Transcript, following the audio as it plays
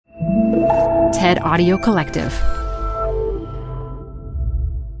TED Audio Collective.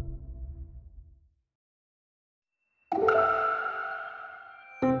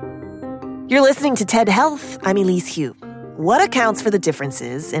 You're listening to TED Health. I'm Elise Hu. What accounts for the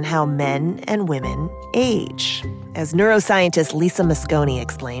differences in how men and women age? As neuroscientist Lisa Mosconi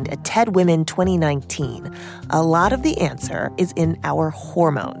explained at TED Women 2019, a lot of the answer is in our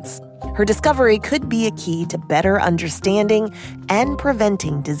hormones. Her discovery could be a key to better understanding and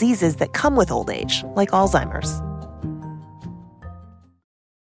preventing diseases that come with old age, like Alzheimer's.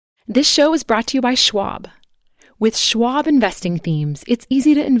 This show is brought to you by Schwab. With Schwab investing themes, it's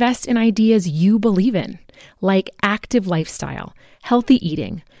easy to invest in ideas you believe in, like active lifestyle, healthy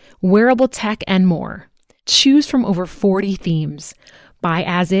eating, wearable tech, and more. Choose from over 40 themes. Buy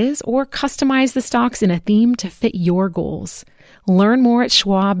as is or customize the stocks in a theme to fit your goals. Learn more at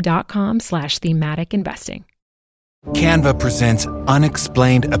schwab.com/thematic investing. Canva presents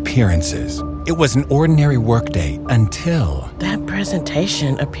Unexplained Appearances. It was an ordinary workday until... That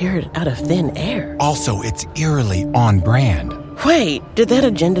presentation appeared out of thin air. Also, it's eerily on brand. Wait, did that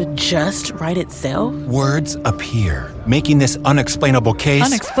agenda just write itself? Words appear, making this unexplainable case...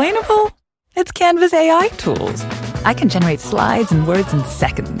 Unexplainable? It's Canva's AI tools. I can generate slides and words in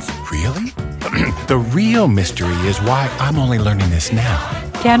seconds. Really? The real mystery is why I'm only learning this now.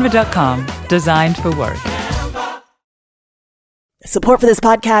 Canva.com, designed for work. Support for this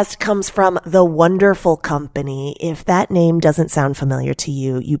podcast comes from The Wonderful Company. If that name doesn't sound familiar to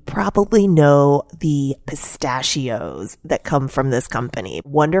you, you probably know the pistachios that come from this company.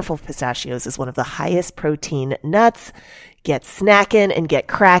 Wonderful Pistachios is one of the highest protein nuts. Get snackin' and get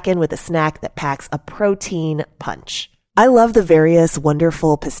crackin' with a snack that packs a protein punch. I love the various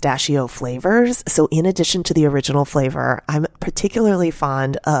wonderful pistachio flavors. So in addition to the original flavor, I'm particularly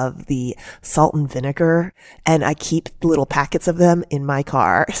fond of the salt and vinegar, and I keep little packets of them in my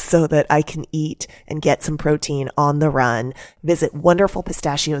car so that I can eat and get some protein on the run. Visit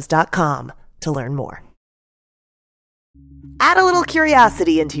wonderfulpistachios.com to learn more. Add a little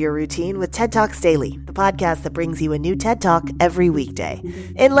curiosity into your routine with TED Talks Daily, the podcast that brings you a new TED Talk every weekday.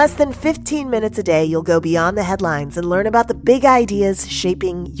 In less than 15 minutes a day, you'll go beyond the headlines and learn about the big ideas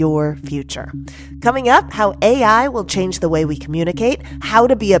shaping your future. Coming up, how AI will change the way we communicate, how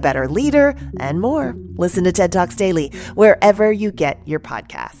to be a better leader, and more. Listen to TED Talks Daily wherever you get your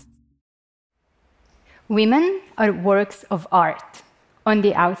podcasts. Women are works of art, on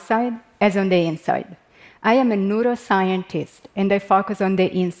the outside as on the inside. I am a neuroscientist, and I focus on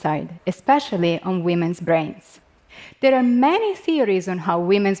the inside, especially on women's brains. There are many theories on how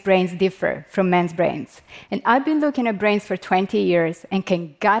women's brains differ from men's brains, and I've been looking at brains for 20 years and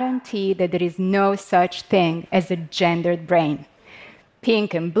can guarantee that there is no such thing as a gendered brain.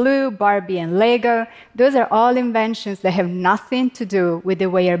 Pink and blue, Barbie and Lego, those are all inventions that have nothing to do with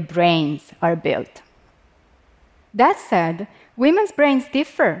the way our brains are built. That said, women's brains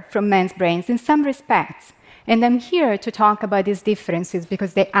differ from men's brains in some respects, and I'm here to talk about these differences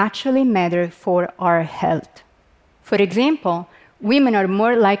because they actually matter for our health. For example, women are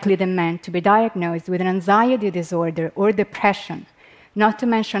more likely than men to be diagnosed with an anxiety disorder or depression, not to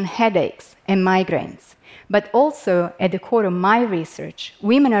mention headaches and migraines. But also, at the core of my research,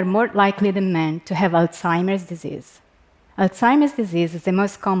 women are more likely than men to have Alzheimer's disease. Alzheimer's disease is the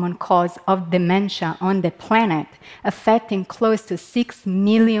most common cause of dementia on the planet, affecting close to 6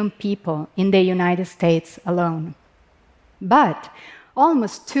 million people in the United States alone. But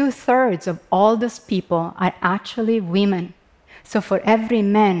almost 2/3 of all those people are actually women. So for every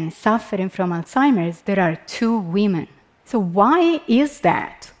man suffering from Alzheimer's, there are 2 women. So why is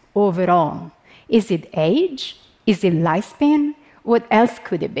that overall? Is it age? Is it lifespan? What else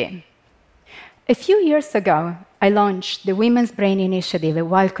could it be? A few years ago, I launched the Women's Brain Initiative at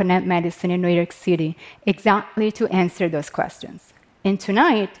Wild Connect Medicine in New York City exactly to answer those questions. And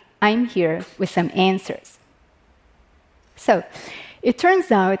tonight, I'm here with some answers. So, it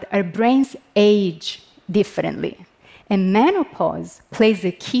turns out our brains age differently, and menopause plays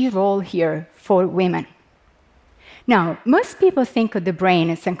a key role here for women. Now, most people think of the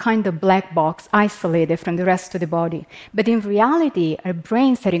brain as some kind of black box isolated from the rest of the body. But in reality, our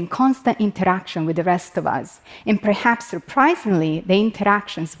brains are in constant interaction with the rest of us. And perhaps surprisingly, the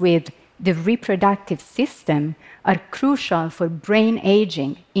interactions with the reproductive system are crucial for brain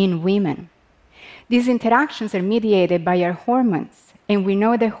aging in women. These interactions are mediated by our hormones, and we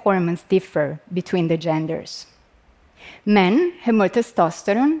know that hormones differ between the genders. Men have more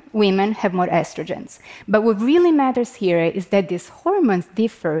testosterone, women have more estrogens. But what really matters here is that these hormones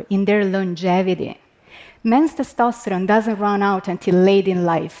differ in their longevity. Men's testosterone doesn't run out until late in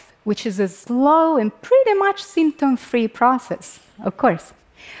life, which is a slow and pretty much symptom-free process, of course.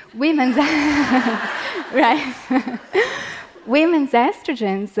 Women's, right. Women's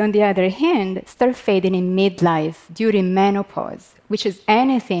estrogens, on the other hand, start fading in midlife during menopause, which is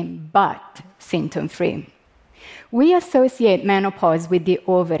anything but symptom-free. We associate menopause with the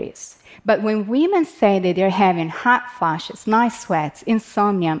ovaries, but when women say that they're having hot flashes, night sweats,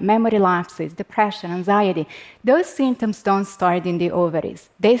 insomnia, memory lapses, depression, anxiety, those symptoms don't start in the ovaries.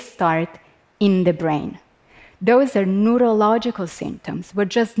 They start in the brain. Those are neurological symptoms. We're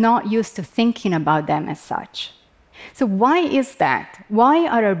just not used to thinking about them as such. So why is that? Why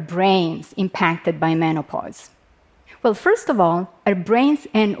are our brains impacted by menopause? Well, first of all, our brains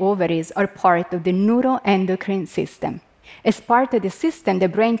and ovaries are part of the neuroendocrine system. As part of the system, the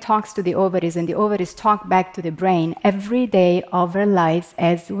brain talks to the ovaries, and the ovaries talk back to the brain every day of our lives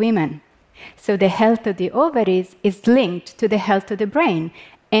as women. So the health of the ovaries is linked to the health of the brain,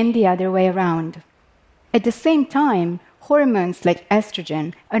 and the other way around. At the same time, hormones like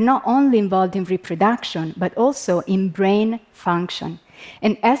estrogen are not only involved in reproduction, but also in brain function.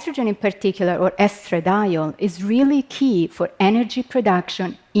 And estrogen in particular, or estradiol, is really key for energy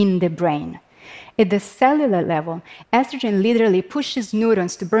production in the brain. At the cellular level, estrogen literally pushes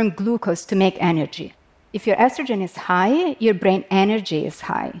neurons to burn glucose to make energy. If your estrogen is high, your brain energy is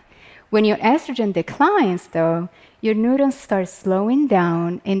high. When your estrogen declines, though, your neurons start slowing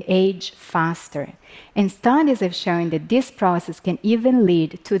down and age faster. And studies have shown that this process can even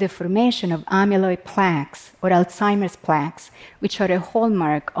lead to the formation of amyloid plaques or Alzheimer's plaques, which are a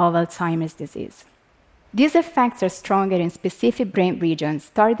hallmark of Alzheimer's disease. These effects are stronger in specific brain regions,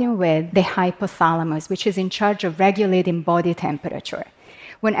 starting with the hypothalamus, which is in charge of regulating body temperature.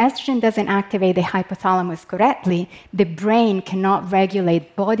 When estrogen doesn't activate the hypothalamus correctly, the brain cannot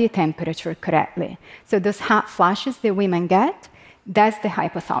regulate body temperature correctly. So those hot flashes that women get, that's the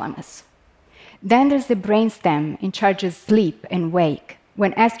hypothalamus. Then there's the brainstem, in charge of sleep and wake.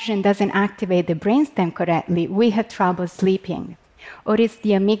 When estrogen doesn't activate the brainstem correctly, we have trouble sleeping. Or it's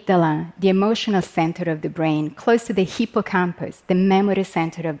the amygdala, the emotional center of the brain, close to the hippocampus, the memory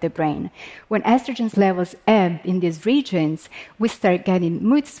center of the brain. When estrogen levels ebb in these regions, we start getting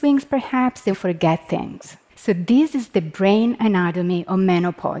mood swings perhaps and forget things. So this is the brain anatomy of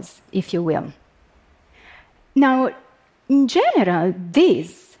menopause, if you will. Now, in general,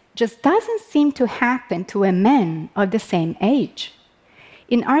 this just doesn't seem to happen to a man of the same age.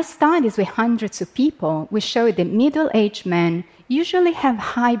 In our studies with hundreds of people, we showed that middle-aged men usually have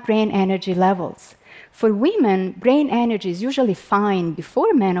high brain energy levels. For women, brain energy is usually fine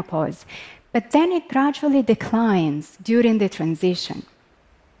before menopause, but then it gradually declines during the transition.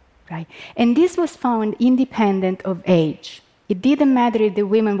 Right? And this was found independent of age. It didn't matter if the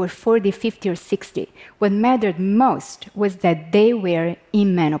women were 40, 50, or 60. What mattered most was that they were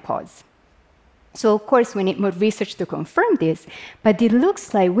in menopause. So, of course, we need more research to confirm this, but it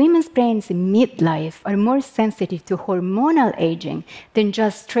looks like women's brains in midlife are more sensitive to hormonal aging than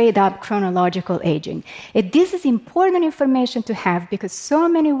just straight-up chronological aging. And this is important information to have because so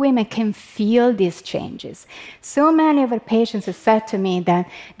many women can feel these changes. So many of our patients have said to me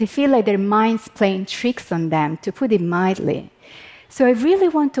that they feel like their mind's playing tricks on them, to put it mildly. So I really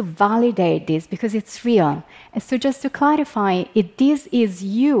want to validate this because it's real. And so just to clarify, if this is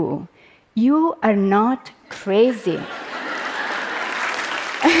you, you are not crazy.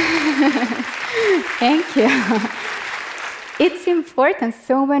 Thank you. It's important.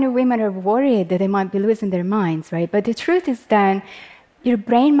 So many women are worried that they might be losing their minds, right? But the truth is that your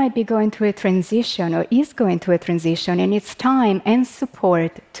brain might be going through a transition or is going through a transition, and it's time and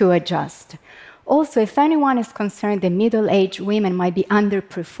support to adjust. Also, if anyone is concerned that middle-aged women might be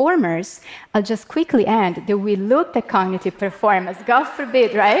underperformers, I'll just quickly add that we looked at cognitive performance. God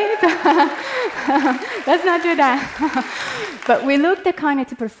forbid, right? Let's not do that. But we looked at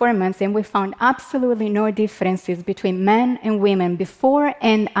cognitive performance, and we found absolutely no differences between men and women before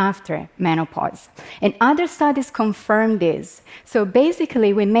and after menopause. And other studies confirm this. So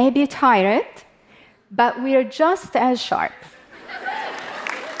basically, we may be tired, but we are just as sharp.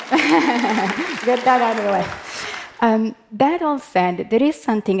 Get that out of the way. That all said, there is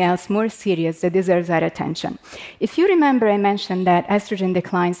something else more serious that deserves our attention. If you remember, I mentioned that estrogen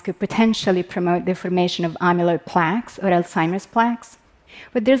declines could potentially promote the formation of amyloid plaques or Alzheimer's plaques.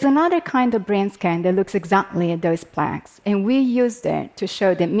 But there's another kind of brain scan that looks exactly at those plaques, and we used it to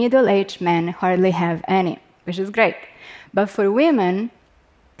show that middle-aged men hardly have any, which is great. But for women,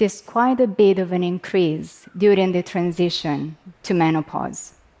 there's quite a bit of an increase during the transition to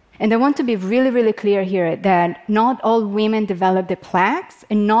menopause. And I want to be really, really clear here that not all women develop the plaques,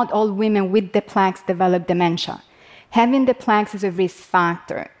 and not all women with the plaques develop dementia. Having the plaques is a risk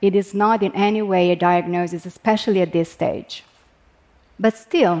factor. It is not in any way a diagnosis, especially at this stage. But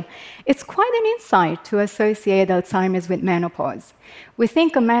still, it's quite an insight to associate Alzheimer's with menopause. We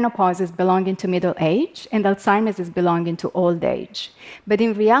think of menopause as belonging to middle age and Alzheimer's as belonging to old age. But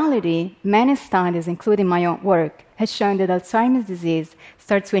in reality, many studies, including my own work, has shown that Alzheimer's disease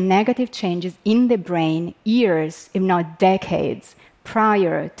starts with negative changes in the brain years, if not decades,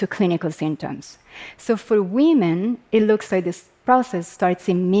 prior to clinical symptoms. So for women, it looks like this process starts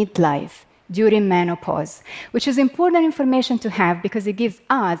in midlife, during menopause, which is important information to have because it gives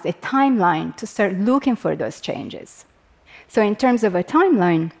us a timeline to start looking for those changes. So in terms of a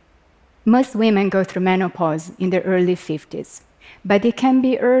timeline, most women go through menopause in their early 50s, but it can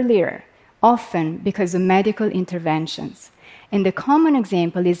be earlier, often because of medical interventions. And the common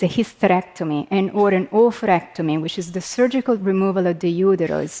example is a hysterectomy or an oophorectomy, which is the surgical removal of the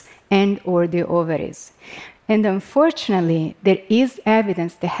uterus and or the ovaries. And unfortunately, there is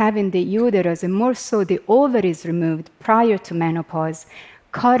evidence that having the uterus, and more so the ovaries, removed prior to menopause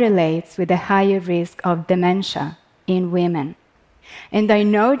correlates with a higher risk of dementia in women. And I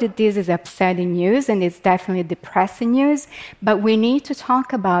know that this is upsetting news, and it's definitely depressing news, but we need to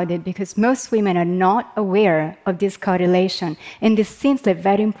talk about it because most women are not aware of this correlation, and this seems like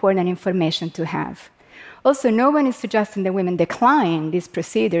very important information to have. Also, no one is suggesting that women decline these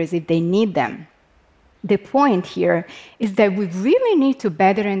procedures if they need them. The point here is that we really need to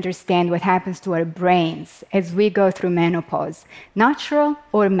better understand what happens to our brains as we go through menopause, natural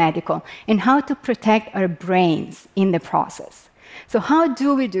or medical, and how to protect our brains in the process. So how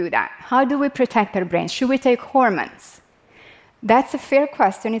do we do that? How do we protect our brains? Should we take hormones? That's a fair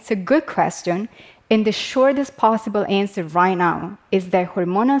question. It's a good question. And the shortest possible answer right now is that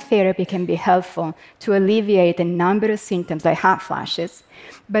hormonal therapy can be helpful to alleviate a number of symptoms like hot flashes,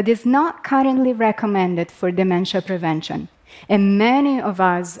 but is not currently recommended for dementia prevention. And many of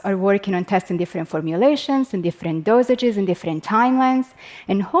us are working on testing different formulations and different dosages and different timelines,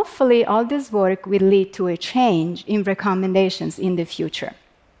 and hopefully all this work will lead to a change in recommendations in the future.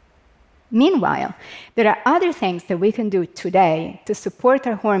 Meanwhile, there are other things that we can do today to support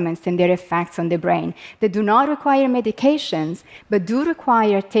our hormones and their effects on the brain that do not require medications, but do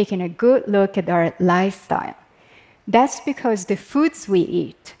require taking a good look at our lifestyle. That's because the foods we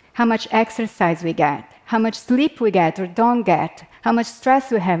eat, how much exercise we get, how much sleep we get or don't get, how much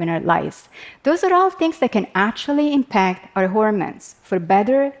stress we have in our lives, those are all things that can actually impact our hormones, for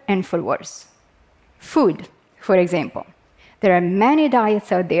better and for worse. Food, for example. There are many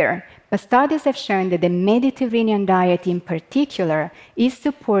diets out there, but studies have shown that the Mediterranean diet in particular is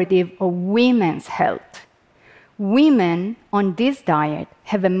supportive of women's health. Women on this diet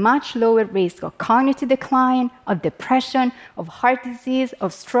have a much lower risk of cognitive decline, of depression, of heart disease,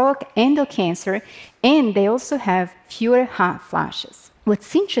 of stroke, and of cancer, and they also have fewer hot flashes.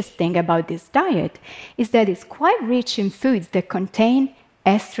 What's interesting about this diet is that it's quite rich in foods that contain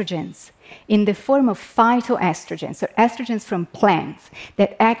estrogens in the form of phytoestrogens, or estrogens from plants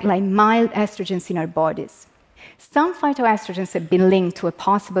that act like mild estrogens in our bodies. Some phytoestrogens have been linked to a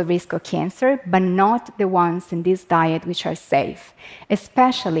possible risk of cancer, but not the ones in this diet which are safe,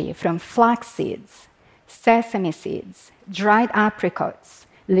 especially from flax seeds, sesame seeds, dried apricots,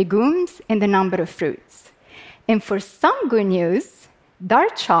 legumes, and a number of fruits. And for some good news,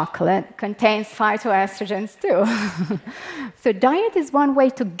 dark chocolate contains phytoestrogens too. So diet is one way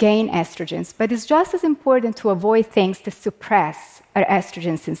to gain estrogens, but it's just as important to avoid things that suppress our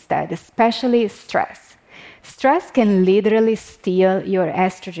estrogens instead, especially stress. Stress can literally steal your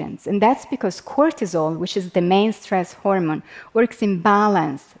estrogens, and that's because cortisol, which is the main stress hormone, works in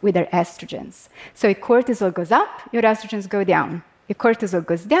balance with our estrogens. So if cortisol goes up, your estrogens go down. If cortisol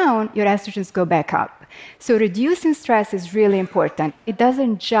goes down, your estrogens go back up. So reducing stress is really important. It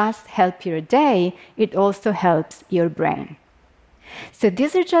doesn't just help your day, it also helps your brain. So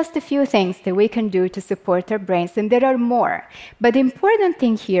these are just a few things that we can do to support our brains, and there are more. But the important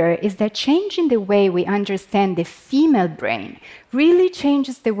thing here is that changing the way we understand the female brain really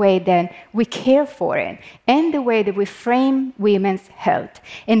changes the way that we care for it and the way that we frame women's health.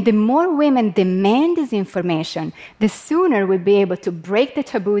 And the more women demand this information, the sooner we'll be able to break the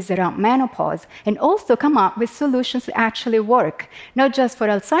taboos around menopause and also come up with solutions that actually work, not just for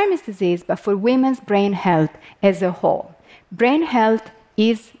Alzheimer's disease, but for women's brain health as a whole. Brain health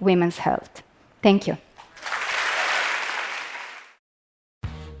is women's health. Thank you.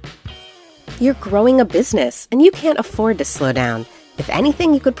 You're growing a business, and you can't afford to slow down. If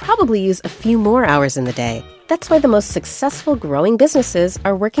anything, you could probably use a few more hours in the day. That's why the most successful growing businesses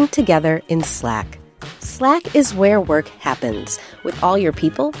are working together in Slack. Slack is where work happens, with all your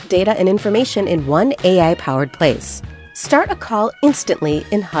people, data, and information in one AI-powered place. Start a call instantly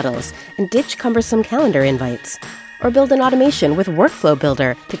in huddles and ditch cumbersome calendar invites. Or build an automation with Workflow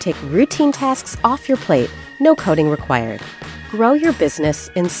Builder to take routine tasks off your plate. No coding required. Grow your business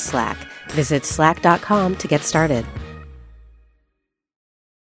in Slack. Visit slack.com to get started.